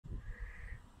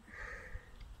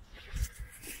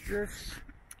Yes,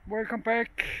 welcome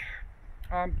back.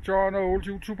 I'm John, an old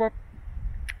YouTuber.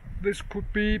 This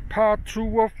could be part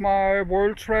 2 of my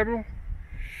world travel.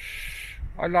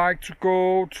 I like to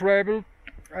go travel.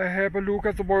 I have a look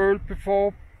at the world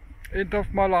before end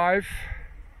of my life.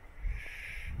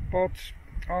 But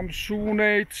I'm soon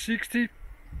age 60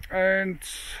 and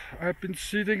I've been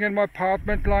sitting in my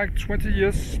apartment like 20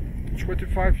 years,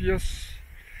 25 years.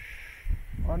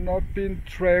 I've not been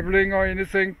traveling or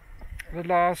anything the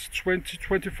last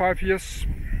 20-25 years.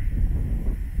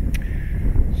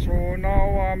 So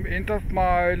now I'm end of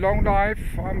my long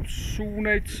life. I'm soon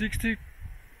age 60,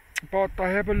 but I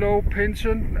have a low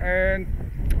pension and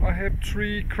I have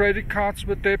 3 credit cards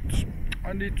with debt.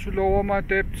 I need to lower my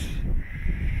debt.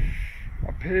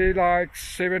 I pay like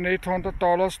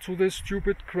 $700-800 to this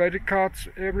stupid credit cards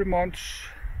every month.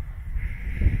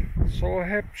 So I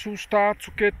have to start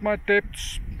to get my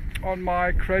debts on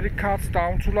my credit cards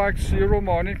down to like 0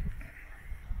 money,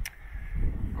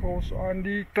 because I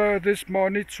need this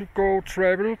money to go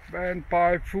travel and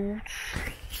buy food.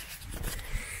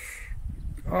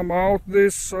 I'm out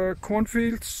this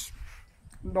cornfields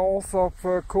north of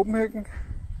Copenhagen,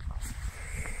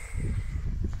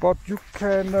 but you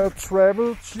can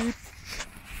travel cheap.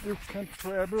 You can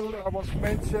travel. I was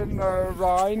mentioned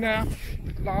Ryanair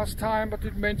last time, I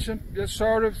did mention. Yes,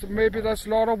 sorry, maybe there's a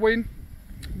lot of wind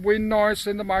noise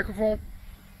in the microphone,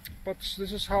 but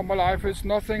this is how my life is.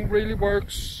 Nothing really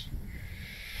works.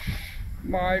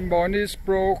 My money is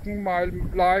broken, my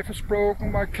life is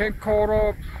broken, my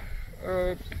camcorder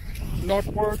not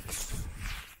works.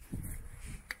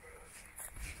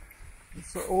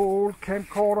 It's an old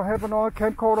camcorder. I have another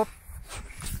camcorder,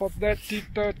 but that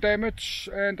did damage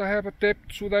and I have a debt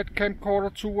to that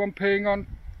camcorder too I'm paying on.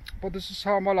 But this is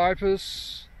how my life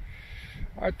is.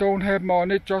 I don't have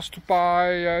money just to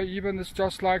buy, even it's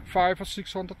just like $500 or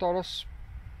 $600.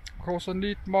 Of course I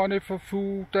need money for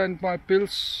food and my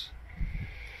bills.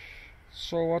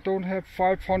 So I don't have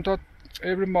 $500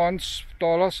 every month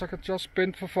dollars I can just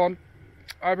spend for fun.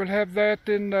 I will have that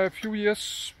in a few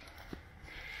years.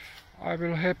 I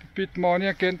will have a bit money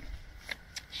again.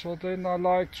 So then I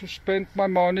like to spend my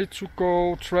money to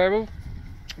go travel,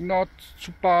 not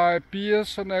to buy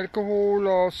beers and alcohol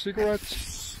or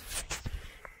cigarettes.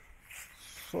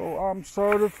 So I'm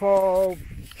sorry for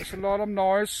there's a lot of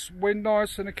noise, wind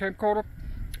noise in the camcorder.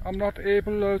 I'm not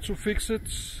able to fix it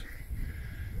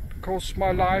because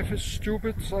my life is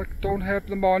stupid. I don't have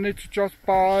the money to just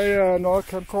buy another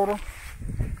camcorder.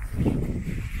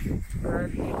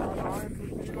 And my life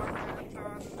will be like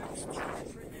that the next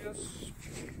 2-3 years.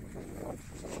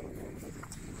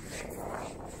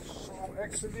 So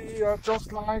actually I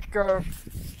just like I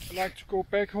like to go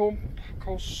back home,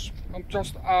 because I'm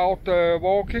just out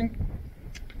walking,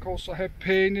 because I have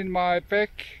pain in my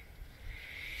back,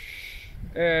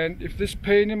 and if this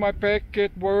pain in my back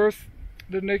get worse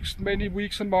the next many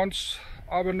weeks and months,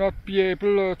 I will not be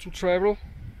able to travel.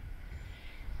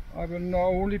 I will not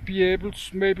only be able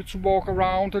to maybe to walk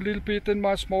around a little bit in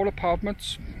my small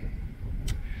apartment.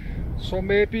 So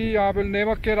maybe I will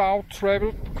never get out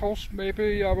travel, because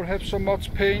maybe I will have so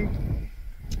much pain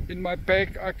in my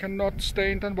back I cannot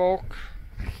stand and walk.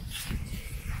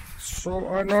 So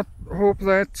I not hope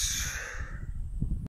that